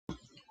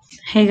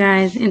Hey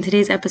guys, in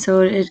today's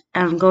episode,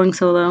 I'm going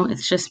solo.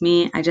 It's just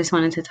me. I just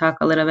wanted to talk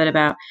a little bit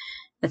about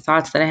the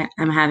thoughts that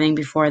I'm having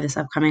before this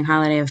upcoming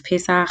holiday of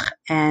Pesach.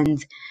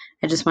 And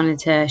I just wanted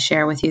to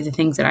share with you the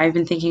things that I've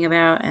been thinking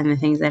about and the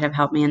things that have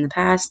helped me in the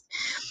past.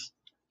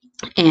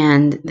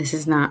 And this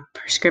is not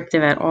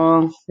prescriptive at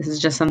all. This is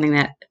just something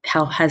that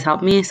has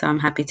helped me. So I'm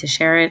happy to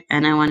share it.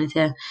 And I wanted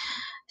to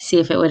see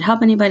if it would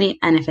help anybody.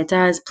 And if it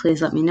does,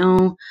 please let me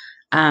know.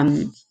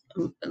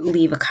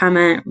 Leave a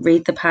comment,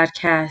 rate the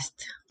podcast,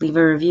 leave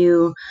a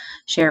review,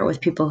 share it with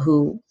people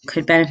who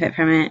could benefit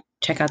from it.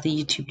 Check out the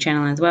YouTube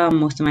channel as well.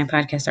 Most of my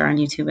podcasts are on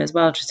YouTube as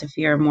well, just if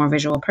you're a more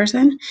visual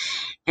person.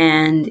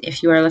 And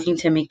if you are looking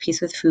to make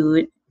peace with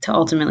food, to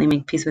ultimately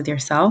make peace with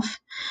yourself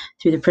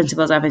through the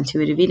principles of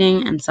intuitive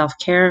eating and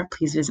self-care,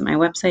 please visit my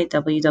website,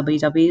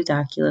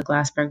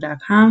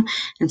 www.gilaglassberg.com,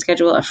 and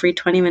schedule a free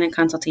 20-minute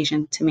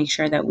consultation to make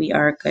sure that we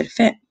are a good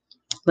fit.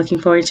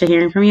 Looking forward to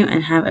hearing from you,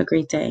 and have a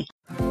great day.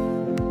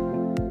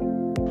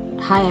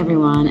 Hi,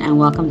 everyone, and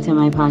welcome to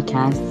my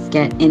podcast,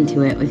 Get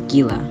Into It with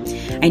Gila.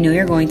 I know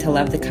you're going to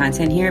love the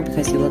content here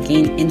because you will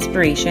gain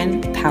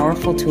inspiration,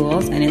 powerful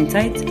tools and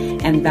insights,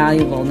 and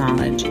valuable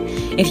knowledge.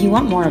 If you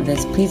want more of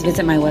this, please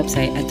visit my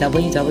website at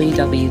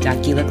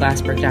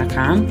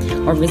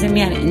www.gilaglassberg.com or visit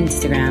me on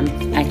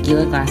Instagram at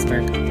Gila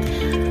Glassberg.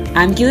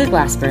 I'm Gila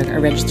Glassberg, a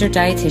registered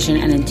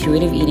dietitian and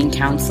intuitive eating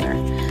counselor.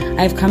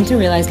 I have come to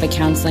realize by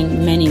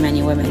counseling many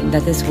women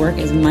that this work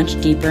is much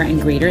deeper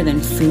and greater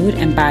than food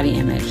and body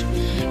image.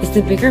 It's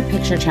the bigger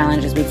picture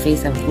challenges we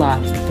face of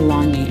love,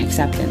 belonging,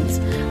 acceptance,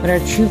 what our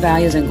true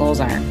values and goals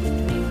are,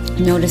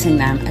 noticing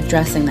them,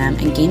 addressing them,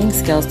 and gaining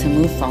skills to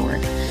move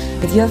forward.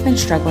 If you have been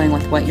struggling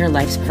with what your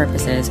life's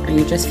purpose is, or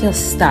you just feel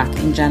stuck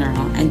in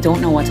general and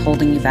don't know what's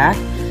holding you back,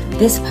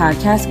 this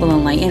podcast will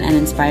enlighten and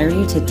inspire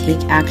you to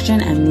take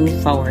action and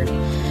move forward.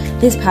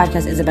 This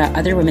podcast is about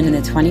other women in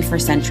the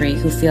 21st century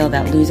who feel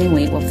that losing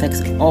weight will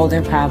fix all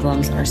their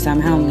problems or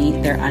somehow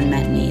meet their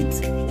unmet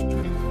needs.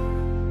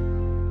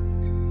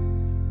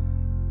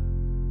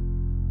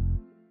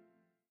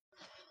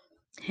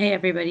 Hey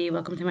everybody,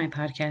 welcome to my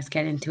podcast,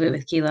 Get Into It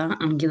with Gila.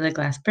 I'm Gila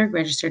Glassberg,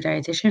 registered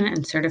dietitian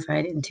and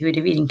certified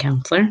intuitive eating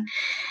counselor.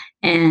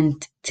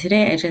 And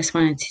today I just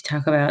wanted to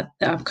talk about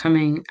the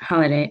upcoming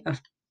holiday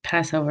of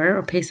Passover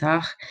or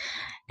Pesach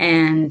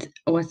and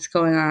what's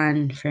going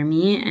on for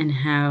me and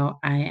how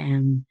I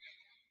am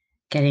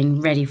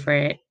getting ready for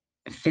it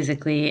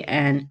physically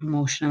and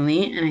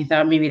emotionally. And I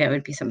thought maybe that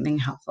would be something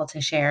helpful to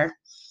share.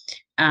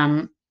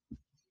 I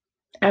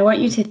want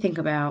you to think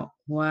about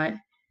what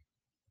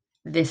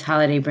this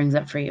holiday brings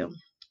up for you.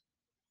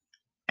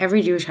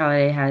 Every Jewish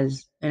holiday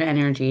has an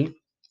energy.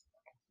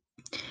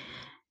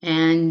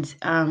 And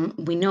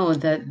we know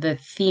that the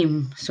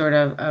theme sort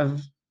of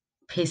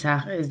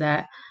Pesach is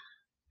that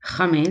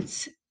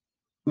chametz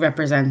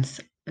represents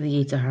the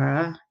Yetzer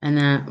Hara, and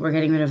that we're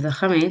getting rid of the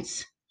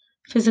chametz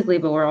physically,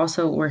 but we're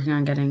also working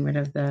on getting rid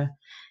of the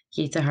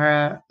Yetzer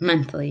Hara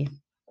mentally.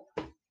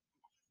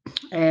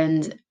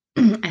 And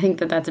I think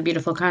that that's a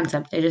beautiful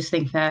concept. I just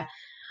think that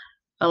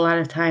a lot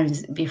of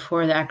times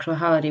before the actual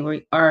holiday,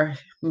 we are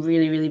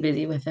really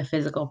busy with the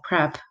physical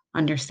prep,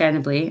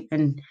 understandably,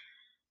 and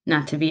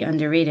not to be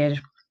underrated.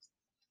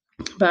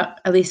 But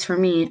at least for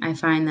me, I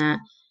find that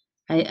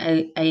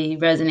I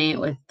resonate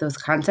with those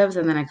concepts,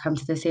 and then I come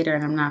to the Seder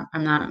and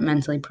I'm not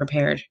mentally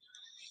prepared.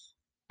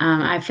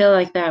 I feel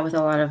like that with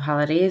a lot of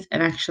holidays,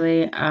 and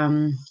actually,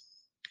 I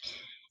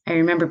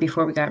remember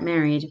before we got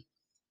married,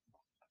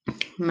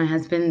 my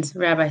husband's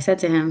rabbi said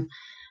to him,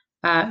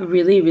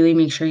 really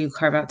make sure you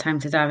carve out time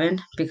to daven,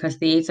 because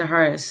the Yetzer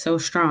Hara is so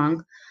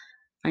strong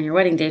on your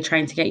wedding day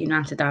trying to get you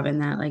not to daven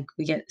that like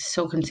we get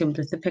so consumed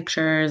with the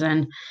pictures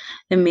and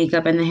the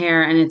makeup and the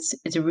hair, and it's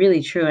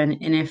really true. And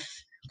if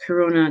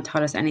Corona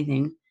taught us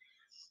anything,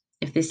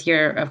 if this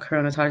year of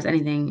Corona taught us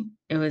anything,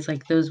 it was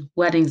like those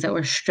weddings that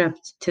were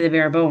stripped to the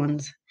bare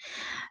bones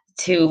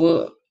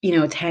to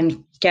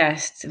 10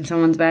 guests in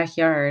someone's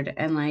backyard,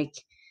 and like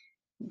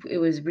it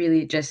was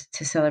really just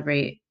to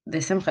celebrate the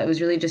simcha. It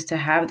was really just to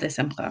have the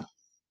simcha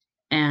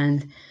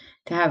and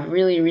to have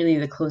really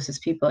the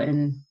closest people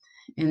in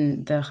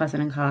the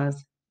chassan and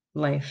kala's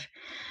life.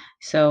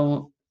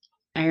 So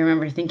I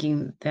remember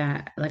thinking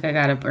that like I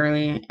got up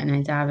early and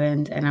I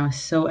davened, and I was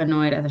so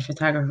annoyed at the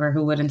photographer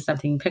who wouldn't stop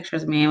taking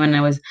pictures of me when I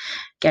was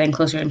getting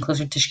closer and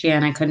closer to Shkia,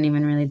 and I couldn't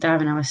even really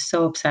daven. I was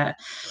so upset.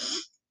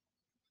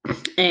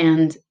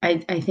 And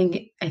I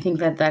think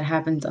that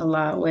happens a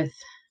lot with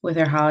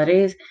our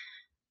holidays.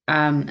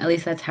 At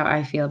least that's how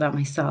I feel about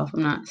myself.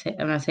 I'm not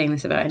saying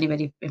this about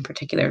anybody in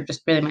particular,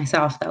 just really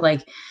myself, that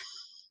like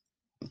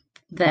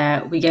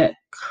that we get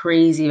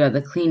crazy about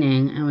the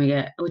cleaning, and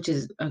which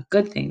is a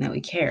good thing that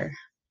we care,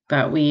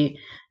 but at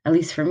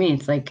least for me,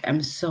 it's like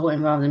I'm so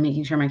involved in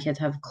making sure my kids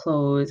have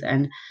clothes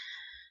and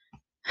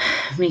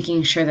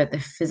making sure that the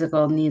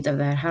physical needs of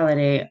that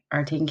holiday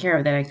are taken care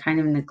of, that I kind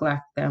of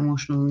neglect the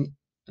emotional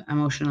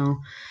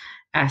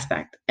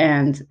aspect.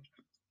 And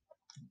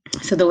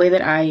so the way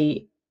that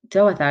I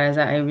deal with that is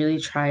that I really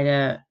try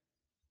to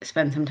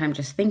spend some time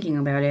just thinking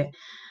about it.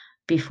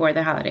 before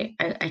the holiday.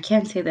 I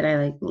can't say that I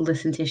like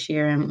listen to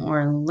Shirim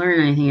or learn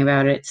anything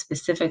about it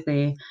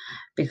specifically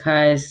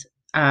because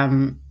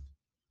to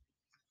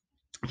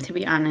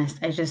be honest,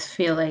 I just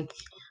feel like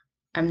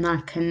I'm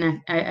not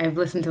I've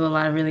listened to a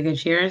lot of really good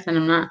shares and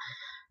I'm not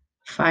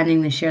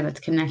finding the share that's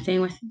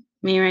connecting with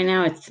me right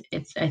now.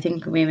 It's I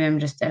think maybe I'm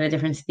just at a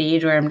different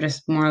stage where I'm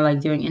just more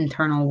like doing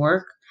internal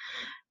work.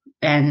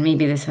 And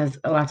maybe this has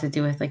a lot to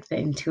do with like the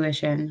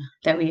intuition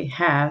that we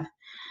have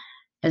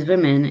as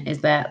women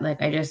is that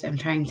like I just am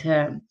trying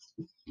to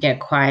get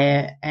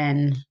quiet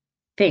and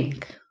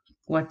think,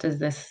 what does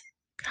this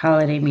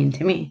holiday mean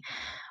to me?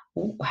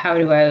 How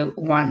do I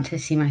want to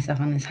see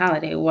myself on this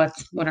holiday? What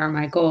are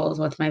my goals?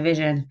 What's my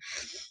vision?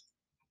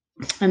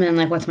 And then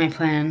like what's my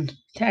plan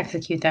to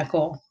execute that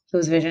goal,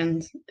 those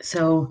visions?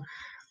 So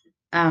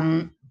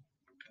um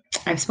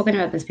I've spoken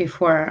about this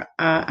before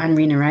on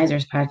Rena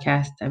Reiser's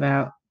podcast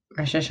about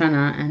Rosh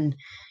Hashanah and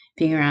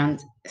being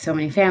around so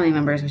many family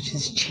members, which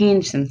has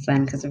changed since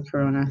then because of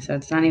Corona. So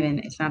it's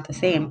not the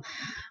same.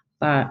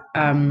 But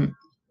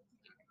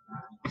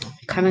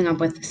coming up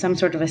with some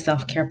sort of a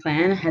self care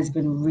plan has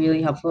been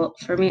really helpful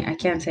for me. I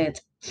can't say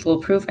it's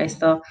foolproof.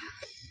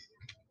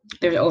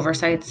 There's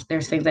oversights,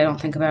 there's things I don't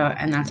think about,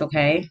 and that's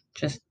okay.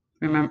 Just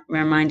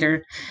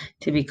reminder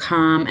to be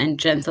calm and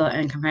gentle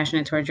and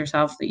compassionate towards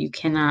yourself, that you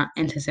cannot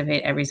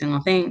anticipate every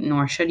single thing,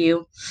 nor should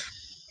you.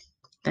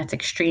 That's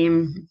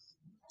extreme.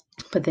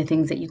 But the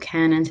things that you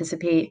can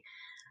anticipate,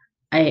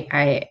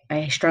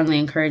 I strongly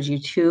encourage you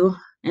to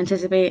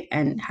anticipate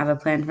and have a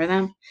plan for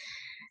them,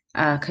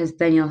 because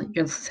then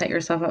you'll set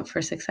yourself up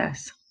for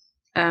success.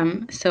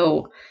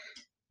 So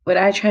what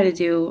I try to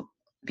do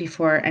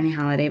before any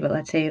holiday, but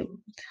let's say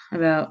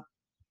about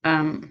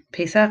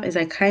Pesach, is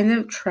I kind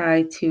of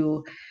try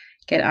to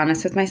get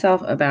honest with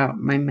myself about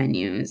my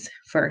menus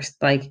first.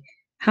 Like,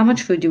 how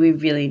much food do we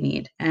really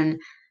need? And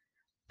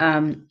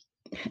um,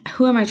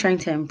 who am I trying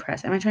to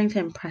impress? Am I trying to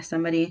impress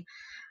somebody?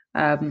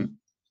 Um,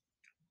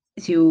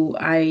 do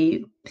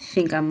I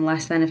think I'm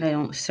less than if I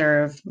don't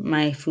serve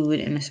my food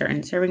in a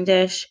certain serving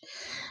dish?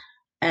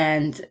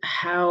 And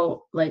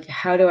how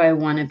do I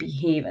want to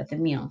behave at the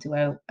meal?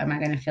 Am I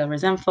going to feel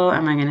resentful?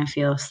 Am I going to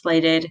feel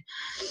slighted?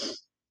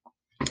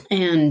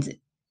 And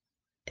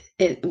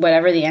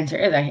whatever the answer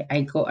is, I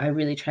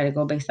really try to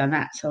go based on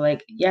that. So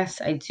like, yes,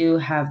 I do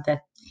have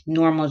that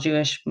normal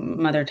Jewish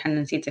mother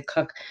tendency to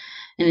cook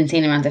an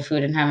insane amount of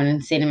food and have an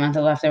insane amount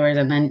of leftovers.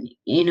 And then,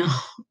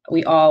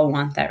 we all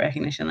want that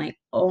recognition. Like,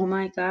 oh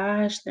my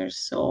gosh, there's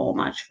so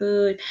much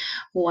food.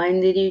 When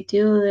did you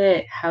do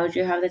it? How did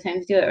you have the time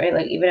to do it? Right.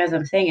 Like, even as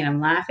I'm saying it,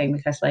 I'm laughing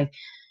because like,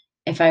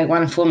 if I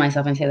want to fool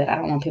myself and say that I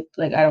don't want people,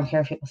 like, I don't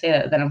care if people say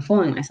that, then I'm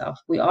fooling myself.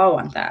 We all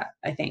want that.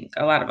 I think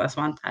a lot of us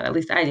want that. At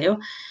least I do.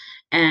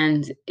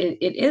 And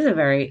it is a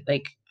very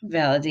like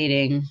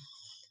validating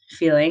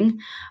feeling.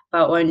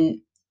 But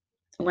when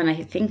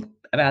I think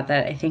about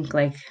that, I think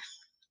like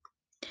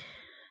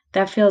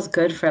that feels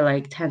good for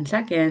like 10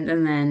 seconds.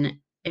 And then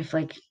if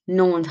like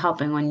no one's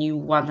helping when you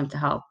want them to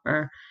help,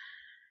 or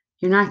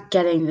you're not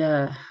getting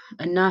the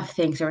enough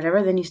things or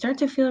whatever, then you start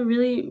to feel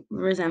really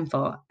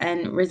resentful.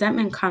 And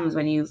resentment comes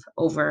when you've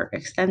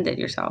overextended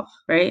yourself,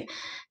 right?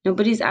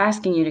 Nobody's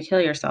asking you to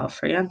kill yourself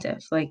for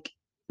Yontif. Like,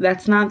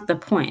 that's not the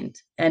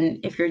point. And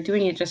if you're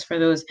doing it just for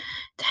those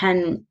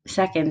 10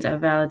 seconds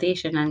of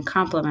validation and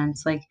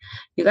compliments, like,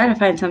 you got to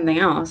find something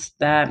else,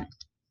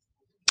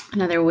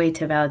 another way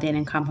to validate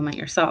and compliment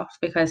yourself,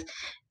 because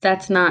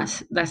that's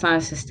not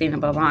a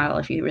sustainable model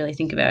if you really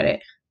think about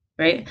it,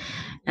 right?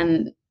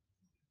 And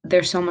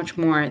there's so much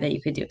more that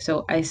you could do.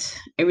 So I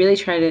really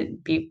try to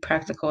be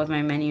practical with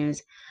my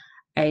menus.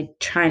 I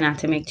try not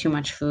to make too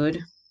much food.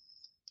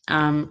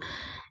 And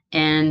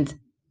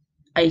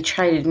I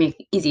try to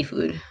make easy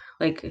food.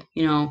 Like,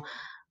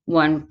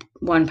 one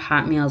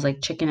pot meal is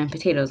like chicken and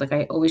potatoes. Like,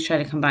 I always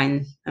try to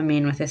combine a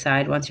main with a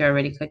side once you're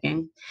already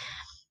cooking.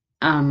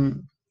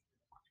 Um,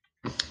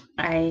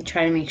 I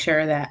try to make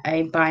sure that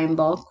I buy in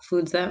bulk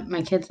foods that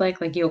my kids like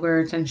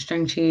yogurts and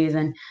string cheese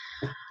and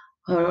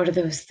what are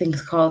those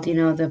things called?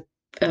 The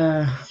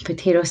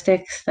potato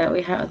sticks that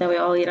we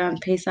all eat on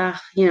Pesach.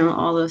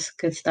 All those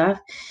good stuff.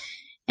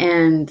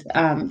 And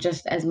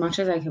just as much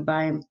as I could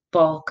buy in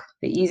bulk,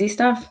 the easy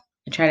stuff,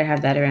 I try to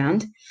have that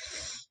around.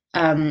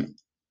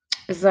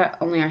 This is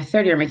only our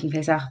third year making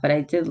Pesach, but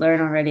I did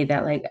learn already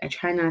that like I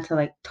try not to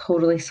like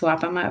totally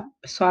swap out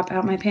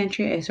my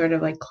pantry. I sort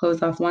of like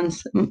close off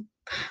most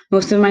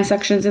of my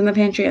sections in the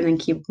pantry and then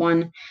keep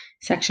one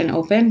section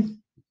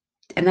open,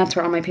 and that's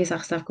where all my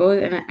Pesach stuff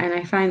goes. And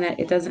I find that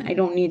I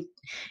don't need,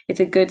 it's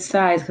a good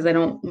size because I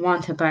don't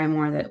want to buy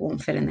more that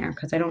won't fit in there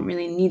because I don't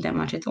really need that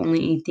much. It's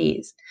only 8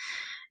 days.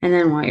 And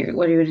then what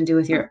are you going to do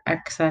with your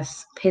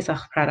excess Pesach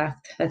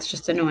product? That's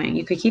just annoying.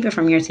 You could keep it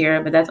from year to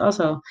year, but that's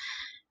also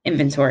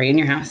inventory in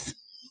your house.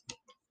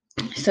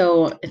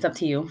 So it's up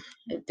to you.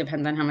 It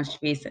depends on how much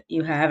space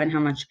you have and how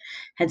much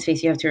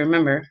headspace you have to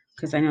remember.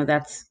 Because I know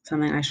that's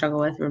something I struggle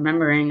with,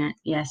 remembering.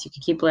 Yes, you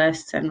could keep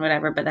lists and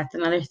whatever, but that's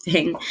another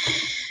thing.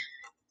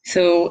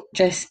 So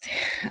just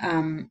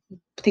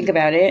think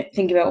about it.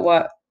 Think about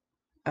what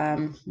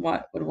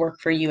what would work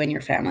for you and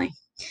your family.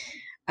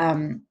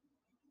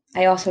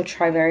 I also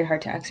try very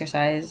hard to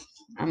exercise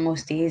on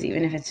most days,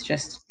 even if it's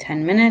just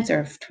 10 minutes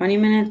or 20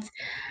 minutes.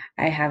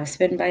 I have a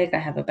spin bike. I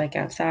have a bike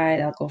outside.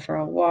 I'll go for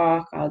a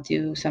walk. I'll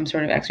do some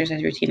sort of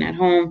exercise routine at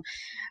home.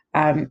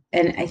 And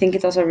I think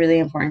it's also really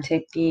important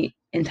to be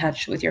in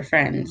touch with your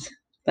friends,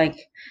 like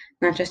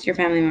not just your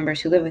family members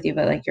who live with you,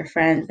 but like your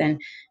friends, and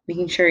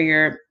making sure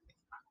you're,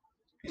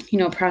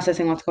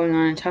 processing what's going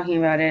on and talking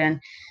about it, and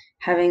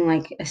having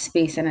like a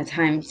space and a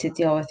time to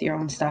deal with your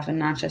own stuff and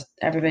not just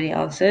everybody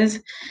else's.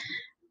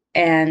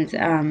 And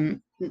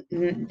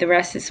the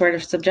rest is sort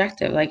of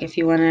subjective. Like if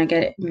you want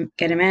to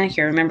get a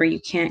manicure, remember you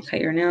can't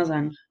cut your nails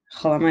on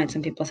Chol Hamoed.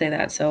 Some people say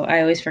that, so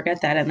I always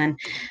forget that, and then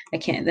I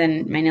can't.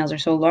 Then my nails are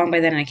so long by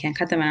then, and I can't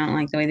cut them. I don't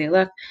like the way they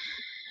look.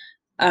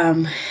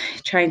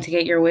 Trying to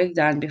get your wig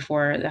done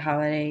before the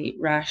holiday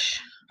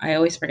rush. I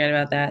always forget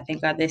about that.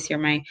 Thank God this year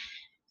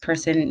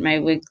my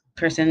wig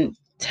person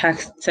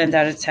sent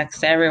out a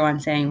text to everyone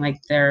saying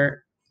like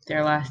their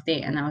last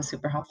date, and that was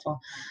super helpful.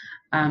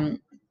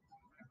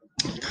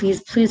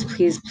 Please, please,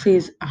 please,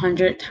 please,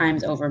 100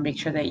 times over, make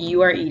sure that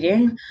you are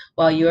eating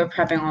while you are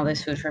prepping all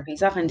this food for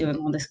Pesach and doing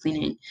all this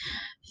cleaning.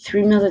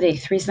 3 meals a day,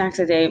 3 snacks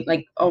a day,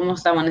 like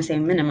almost I want to say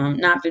minimum,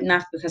 not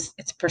because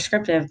it's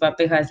prescriptive, but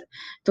because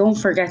don't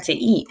forget to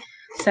eat.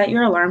 Set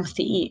your alarms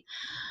to eat.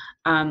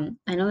 I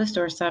know the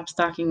store stopped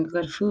stocking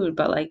good food,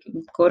 but like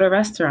go to a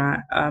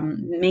restaurant.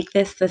 Make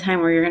this the time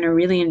where you're going to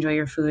really enjoy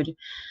your food.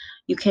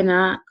 You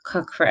cannot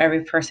cook for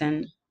every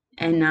person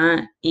and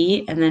not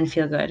eat and then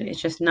feel good.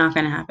 It's just not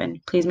going to happen.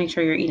 Please make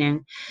sure you're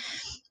eating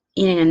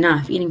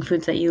enough, eating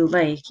foods that you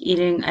like,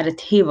 eating at a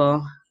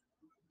table.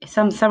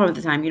 Some of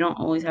the time, you don't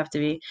always have to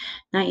be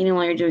not eating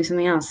while you're doing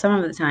something else. Some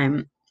of the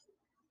time,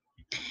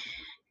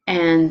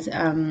 and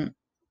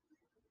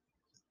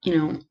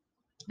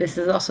this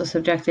is also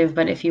subjective.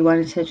 But if you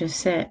wanted to just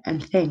sit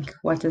and think,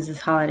 what does this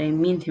holiday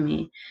mean to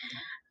me?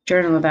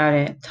 Journal about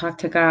it. Talk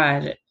to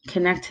God.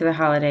 Connect to the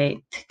holiday.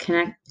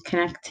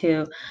 Connect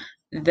to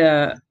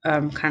the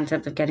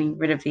concept of getting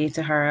rid of the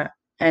Yetzer Hara.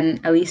 And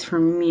at least for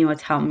me,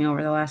 what's helped me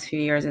over the last few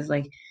years is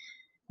like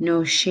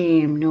no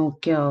shame, no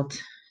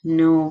guilt,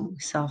 no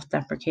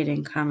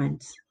self-deprecating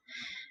comments.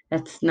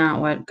 That's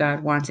not what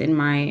God wants in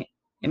my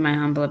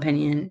humble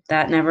opinion.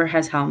 That never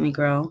has helped me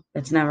grow.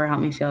 That's never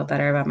helped me feel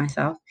better about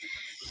myself.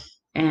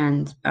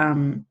 And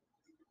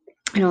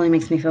it only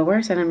makes me feel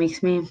worse, and it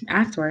makes me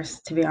act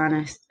worse, to be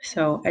honest.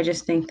 So I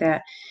just think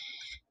that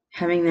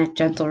having that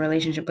gentle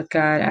relationship with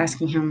God,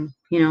 asking him,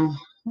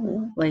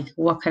 like,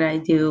 what could I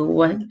do?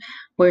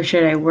 Where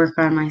should I work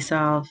on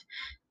myself?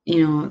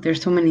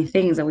 There's so many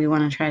things that we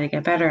want to try to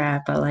get better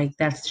at, but like,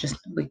 that's just,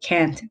 we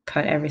can't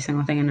put every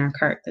single thing in our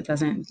cart. It's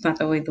not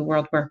the way the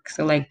world works.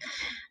 So like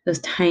those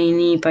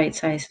tiny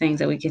bite-sized things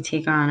that we could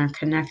take on or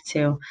connect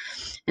to.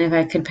 And if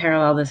I could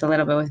parallel this a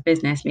little bit with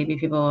business, maybe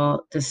people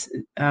will just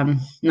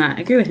not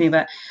agree with me,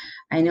 but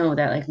I know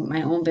that like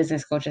my own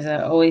business coaches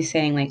are always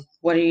saying like,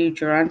 what are you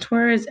drawn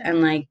towards?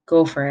 And like,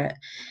 go for it.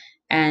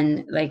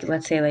 And like,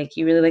 let's say like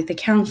you really like the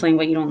counseling,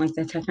 but you don't like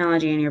the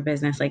technology in your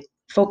business, like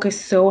focus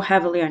so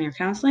heavily on your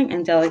counseling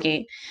and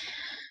delegate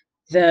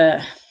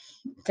the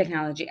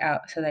technology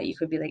out so that you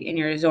could be like in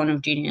your zone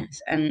of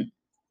genius. And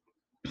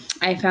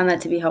I found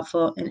that to be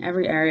helpful in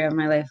every area of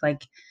my life.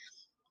 Like,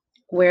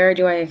 where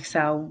do I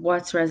excel?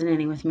 What's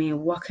resonating with me?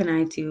 What can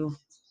I do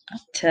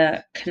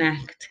to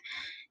connect?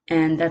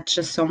 And that's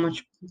just so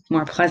much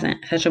more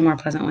pleasant, such a more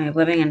pleasant way of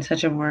living, and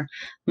such a more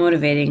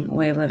motivating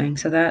way of living.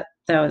 So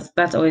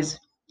that's always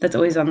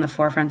on the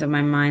forefront of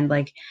my mind.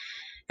 Like,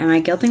 am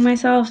I guilting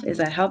myself? Is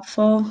that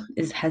helpful?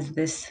 Has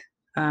this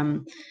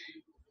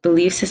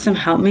belief system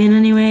helped me in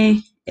any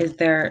way?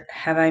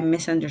 Have I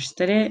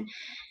misunderstood it?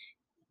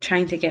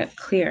 Trying to get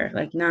clear,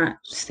 like not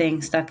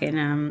staying stuck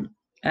in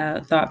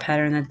a thought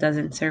pattern that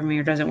doesn't serve me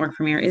or doesn't work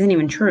for me or isn't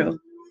even true.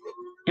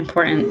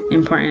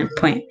 Important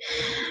point.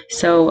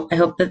 So I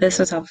hope that this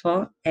was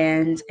helpful,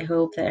 and I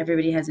hope that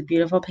everybody has a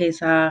beautiful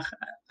Pesach,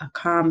 a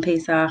calm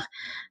Pesach,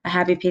 a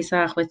happy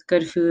Pesach with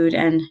good food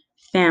and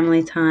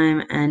family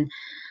time and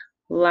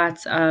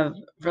lots of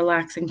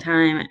relaxing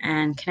time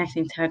and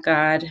connecting to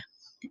God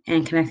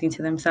and connecting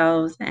to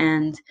themselves.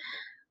 And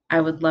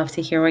I would love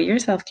to hear what your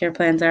self-care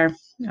plans are.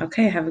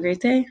 Okay, have a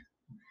great day.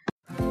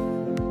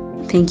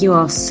 Thank you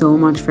all so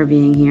much for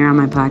being here on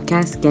my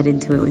podcast, Get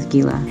Into It with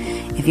Gila.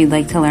 If you'd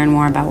like to learn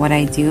more about what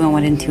I do and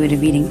what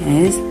intuitive eating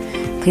is,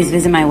 please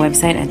visit my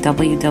website at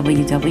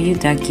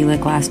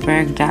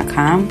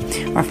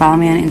www.gilaglassberg.com or follow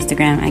me on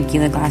Instagram at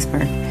Gila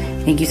Glassberg.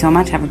 Thank you so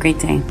much. Have a great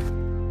day.